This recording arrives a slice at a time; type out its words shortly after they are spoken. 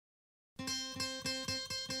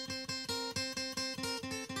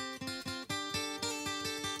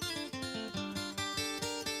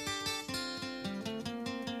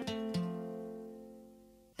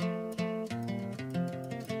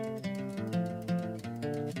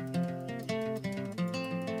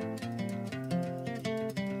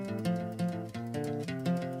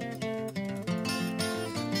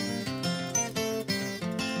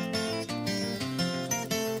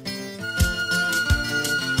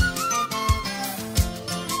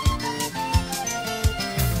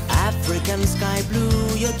African sky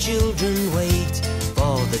blue, your children wait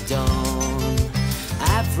for the dawn.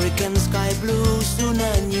 African sky blue, soon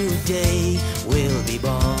a new day will be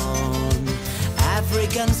born.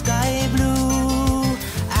 African sky blue,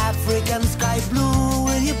 African sky blue,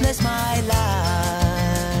 will you bless my life?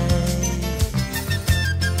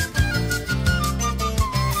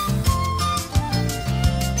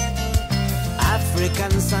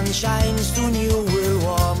 African sunshine, soon you will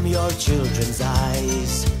warm your children's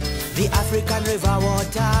eyes. The African river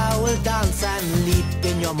water will dance and leap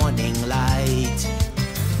in your morning light.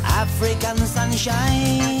 African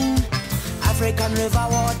sunshine, African river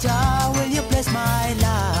water, will you bless my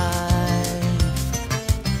life?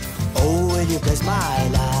 Oh, will you bless my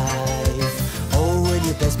life? Oh, will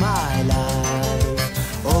you bless my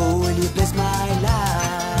life? Oh, will you bless my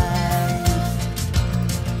life?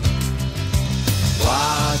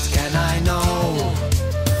 What can I know?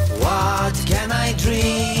 What can I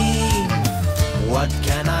dream? What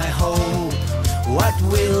can I hope? What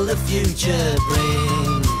will the future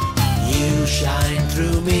bring? You shine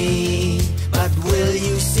through me, but will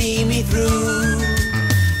you see me through?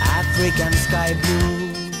 African sky blue,